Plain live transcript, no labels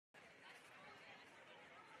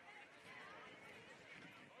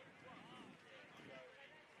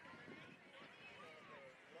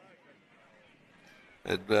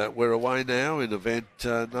And we're away now in event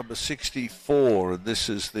number 64, and this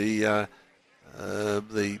is the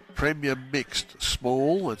Premier Mixed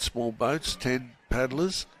Small and Small Boats, 10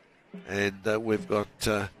 paddlers. And we've got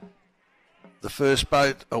the first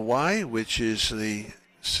boat away, which is the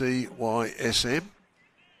CYSM.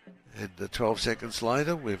 And 12 seconds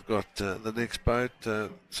later, we've got the next boat,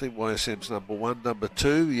 CYSM's number 1, number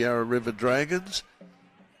 2, Yarra River Dragons.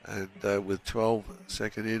 And with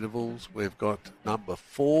 12-second intervals, we've got number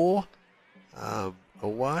 4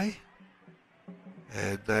 away.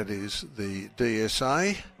 And that is the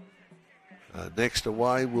DSA. Next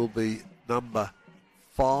away will be number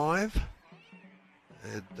 5.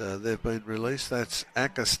 And they've been released. That's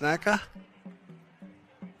ACCA SNACCA.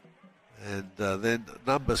 And then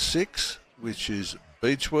number 6, which is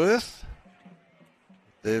Beechworth.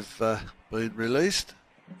 They've been released.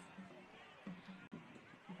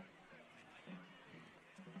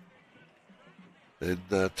 And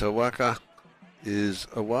Tawaka is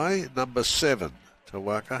away. Number 7,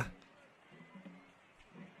 Tawaka.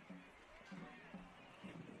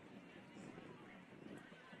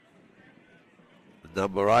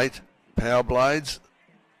 Number 8, Power Blades.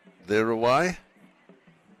 They're away.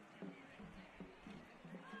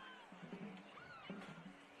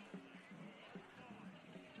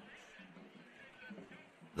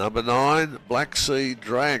 Number 9, Black Sea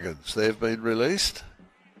Dragons. They've been released.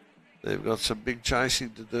 They've got some big chasing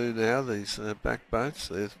to do now, these back boats.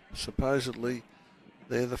 They're supposedly,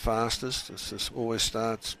 they're the fastest. It always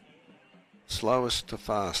starts slowest to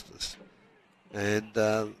fastest. And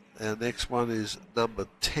our next one is number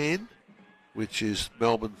 10, which is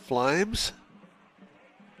Melbourne Flames.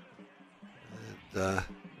 And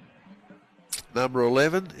number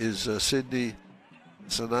 11 is Sydney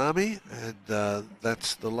Tsunami, and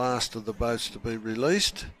that's the last of the boats to be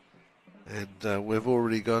released. And we've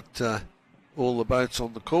already got all the boats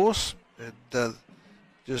on the course, and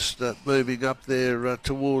just moving up there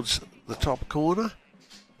towards the top corner.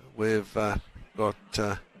 We've got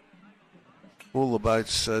all the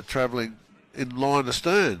boats travelling in line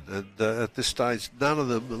astern, and at this stage none of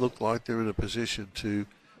them look like they're in a position to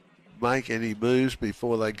make any moves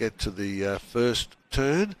before they get to the first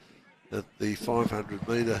turn at the 500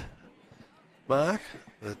 metre mark.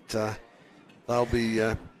 But they'll be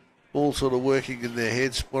all sort of working in their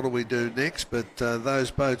heads, what do we do next? But those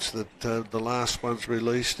boats that the last ones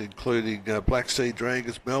released, including Black Sea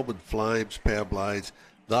Dragons, Melbourne Flames, Power Blades,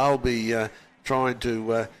 they'll be trying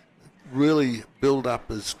to really build up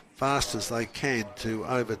as fast as they can to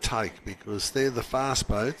overtake, because they're the fast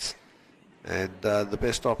boats, and the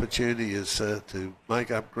best opportunity is to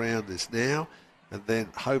make up ground is now, and then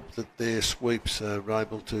hope that their sweeps are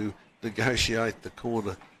able to negotiate the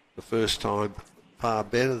corner the first time far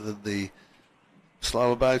better than the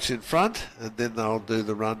slower boats in front, and then they'll do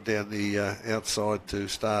the run down the outside to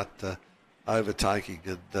start overtaking,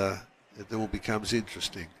 and it all becomes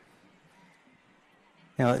interesting.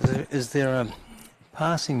 Now, is there a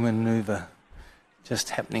passing manoeuvre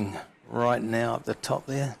just happening right now at the top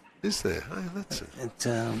there? Is there? Hey, that's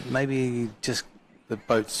it. Maybe just the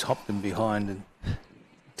boats hopped in behind and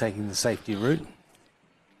taking the safety route.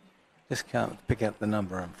 Just can't pick out the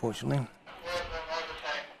number, unfortunately.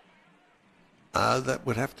 That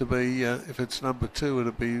would have to be, if it's number 2,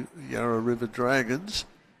 it'd be Yarra River Dragons.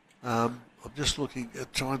 I'm just looking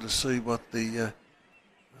at trying to see what the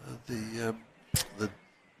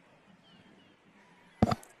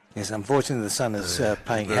Yes, unfortunately the sun is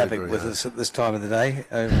playing havoc with us at this time of the day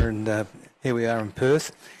over, and here we are in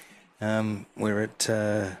Perth. We're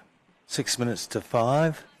at 6 minutes to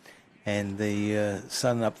 5, and the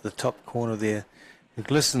sun up the top corner there, it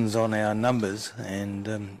glistens on our numbers,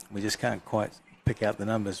 and we just can't quite pick out the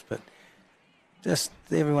numbers, but just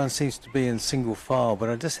everyone seems to be in single file. But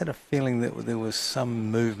I just had a feeling that there was some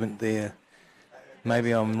movement there.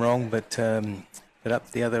 Maybe I'm wrong, but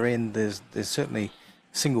up the other end there's certainly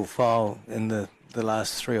single file in the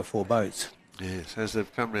last 3 or 4 boats. Yes, as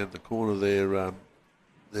they've come round the corner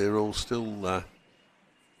they're all still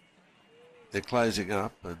they're closing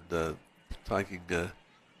up and taking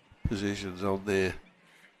positions on there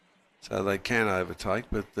so they can overtake,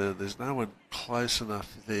 but there's no one close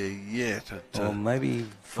enough there yet. Or maybe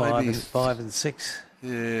 5 and 6.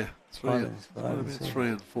 Yeah, 3 and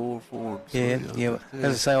 4 and 3. Yeah.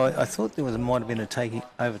 As I say, I thought there might have been a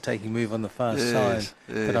overtaking move on the far side,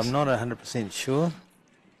 but I'm not 100% sure.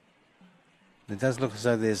 It does look as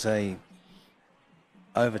though there's a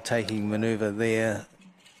overtaking manoeuvre there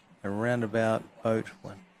around about boat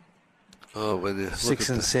 1. Oh, when you 6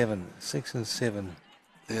 and 7. 6 and 7.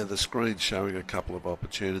 Yeah, the screen's showing a couple of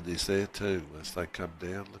opportunities there too as they come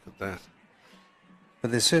down. Look at that.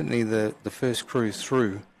 but there's certainly the first crew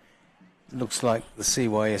through. Looks like the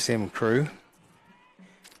CYSM crew.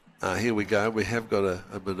 Here we go. We have got a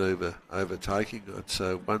manoeuvre overtaking. It's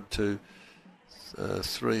 1, 2,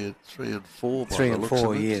 3 and 4. By 3 the and looks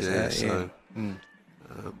 4, of it. yes. So,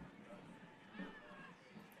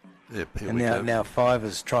 yep, here and we now, go. now 5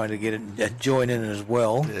 is trying to get it join in as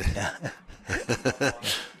well. Yeah.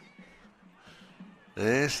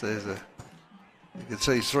 Yes, there's a. You can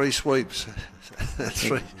see 3 sweeps,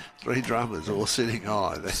 three drummers all sitting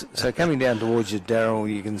high. So coming down towards you,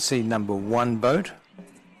 Darryl, you can see number 1 boat,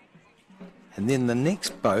 and then the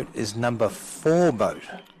next boat is number 4 boat.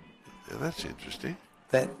 Yeah, that's interesting.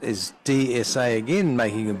 That is DSA again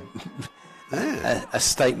making a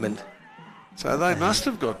statement. So they must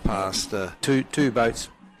have got past. Two boats.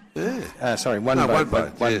 Yeah. Sorry, one No, boat. one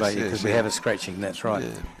boat. One Yes, boat, yes, because we yeah. have a scratching. That's right.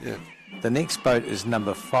 Yeah. The next boat is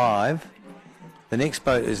number 5. The next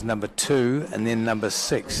boat is number 2, and then number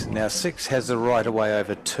 6. Now 6 has the right of way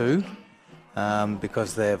over 2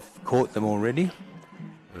 because they've caught them already.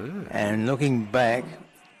 And looking back,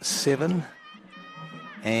 7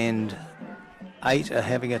 and 8 are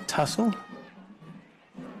having a tussle.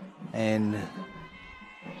 And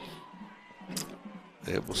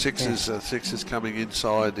Yeah. Well, 6 is coming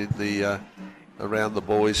inside in the around the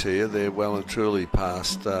boys here. They're well and truly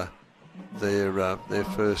past their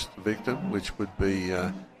first victim, which would be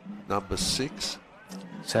number 6.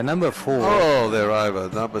 so number 4. Oh, they're over.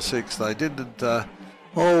 Number 6. They didn't.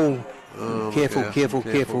 Careful.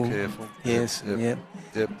 Yes, Yep.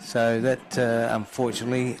 Yep. So that,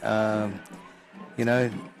 unfortunately,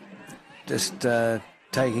 just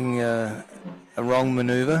taking a wrong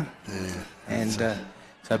manoeuvre. Yeah. And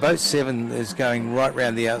so boat 7 is going right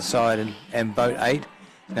round the outside, and boat 8.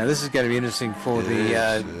 Now this is going to be interesting for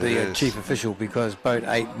the chief official, because boat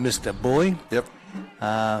 8 missed a buoy. Yep.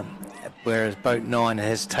 Whereas boat 9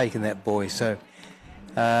 has taken that buoy. So,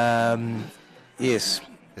 yes.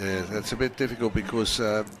 Yeah, that's a bit difficult because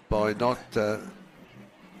by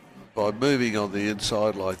moving on the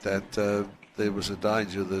inside like that, there was a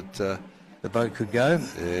danger that The boat could go.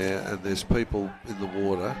 Yeah, and there's people in the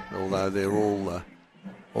water, although they're all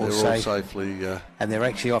safely. And they're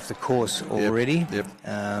actually off the course already. Yep.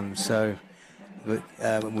 So,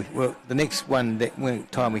 the next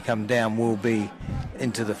time we come down will be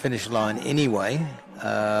into the finish line anyway.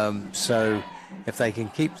 So, if they can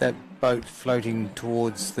keep that boat floating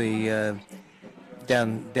towards the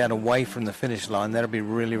down away from the finish line, that'll be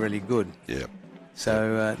really, really good. Yeah.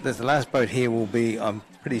 So the last boat here will be, I'm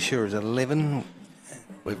pretty sure, is 11.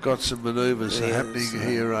 We've got some manoeuvres happening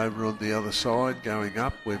here over on the other side, going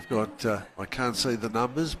up. We've got, I can't see the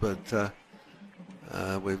numbers, but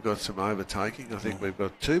we've got some overtaking. I think we've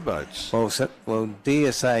got 2 boats. Well,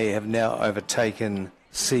 DSA have now overtaken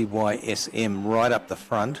CYSM right up the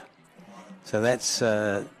front. So that's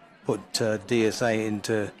put DSA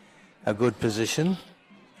into a good position.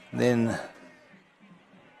 Then...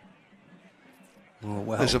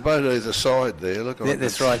 Well, there's a boat either side there. Look,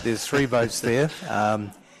 that's right. There's 3 boats there.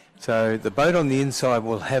 So the boat on the inside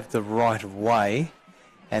will have the right of way,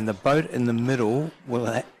 and the boat in the middle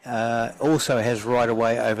will also has right of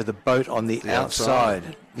way over the boat on the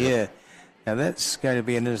outside. Yeah. Now that's going to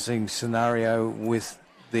be an interesting scenario with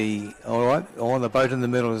the the boat in the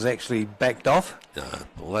middle is actually backed off.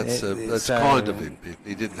 Well, that's kind of him.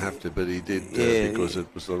 He didn't have to, but he did because it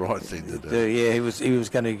was the right thing to do. Yeah, he was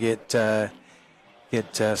going to get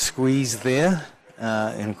squeezed there,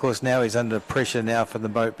 and of course now he's under pressure now from the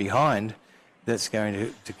boat behind that's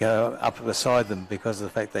going to go up beside them because of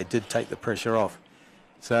the fact they did take the pressure off.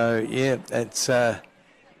 So yeah, it's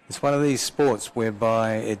one of these sports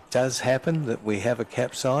whereby it does happen that we have a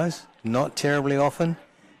capsize, not terribly often,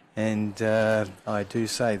 and I do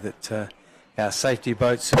say that our safety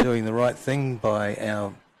boats are doing the right thing by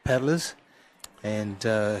our paddlers, and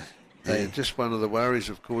just one of the worries,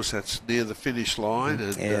 of course, that's near the finish line.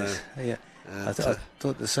 And, I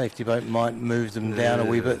thought the safety boat might move them down a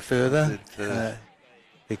wee bit further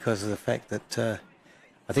because of the fact that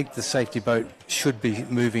I think the safety boat should be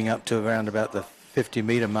moving up to around about the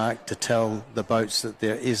 50-metre mark to tell the boats that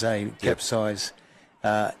there is a capsize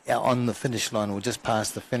on the finish line or just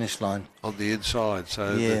past the finish line. On the inside,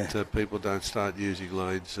 so that people don't start using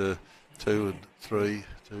lanes 2 and 3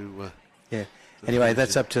 to... Anyway,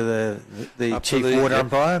 that's up to the chief water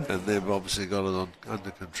umpire. And they've obviously got it under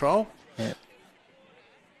control. Yeah.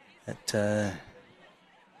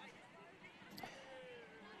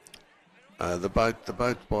 The boat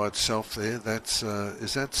by itself there, that's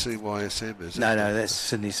is that CYSM, is it? No, that's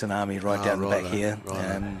Sydney Tsunami right down the back here.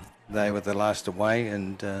 They were the last away,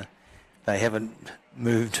 and they haven't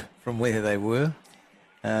moved from where they were.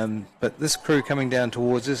 But this crew coming down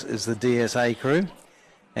towards us is the DSA crew.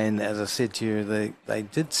 And as I said to you, they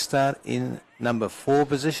did start in number 4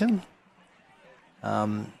 position.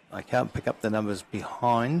 I can't pick up the numbers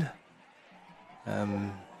behind.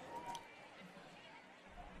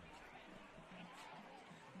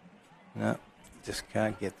 No, just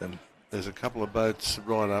can't get them. There's a couple of boats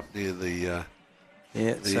right up near the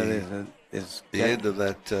so there's the end of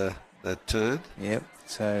that turn. Yep.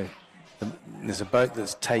 So there's a boat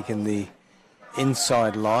that's taken the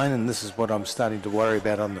inside line, and this is what I'm starting to worry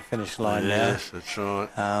about on the finish line now. Yes, that's right.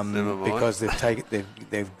 Never mind. Because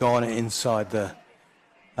they've gone inside the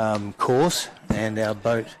course, and our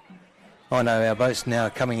boat's now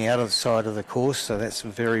coming out of the side of the course, so that's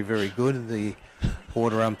very, very good. The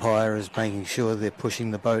water umpire is making sure they're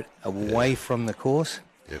pushing the boat away from the course.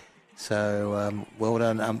 Yep. So well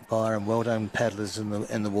done umpire, and well done paddlers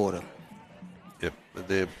in the water. Yep, and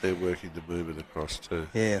they're working to move it across too.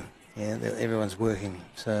 Yeah, everyone's working.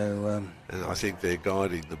 So and I think they're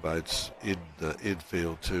guiding the boats in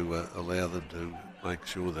infield to allow them to make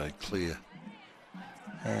sure they're clear.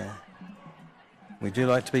 Yeah, we do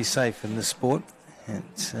like to be safe in this sport.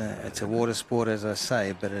 It's a water sport, as I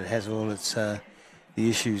say, but it has all its the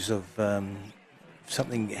issues of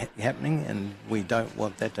something happening, and we don't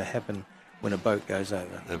want that to happen when a boat goes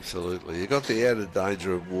over. Absolutely. You've got the added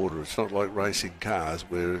danger of water. It's not like racing cars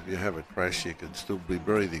where if you have a crash you can still be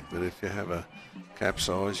breathing, but if you have a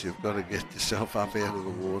capsize you've got to get yourself up out of the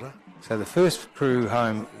water. So the first crew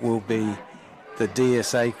home will be the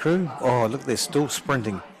DSA crew. Oh, look, they're still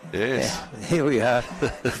sprinting. Yes. Yeah, here we are,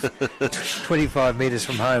 25 metres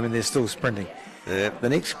from home, and they're still sprinting. Yep. The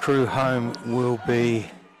next crew home will be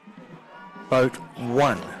boat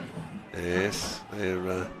 1. Yes,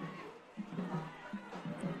 they're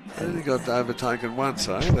only got overtaken once,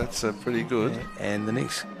 eh? That's pretty good. Yeah, and the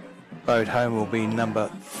next boat home will be number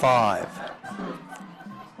 5.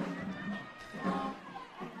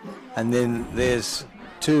 And then there's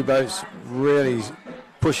 2 boats really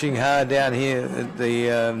pushing hard down here.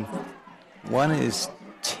 The one is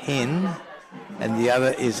 10 and the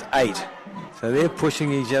other is 8. So they're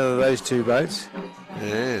pushing each other, those 2 boats.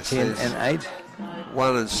 Yes. 10 and 8.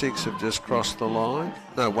 1 and 6 have just crossed the line.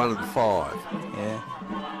 No, 1 and 5. Yeah.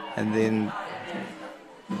 And then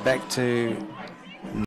back to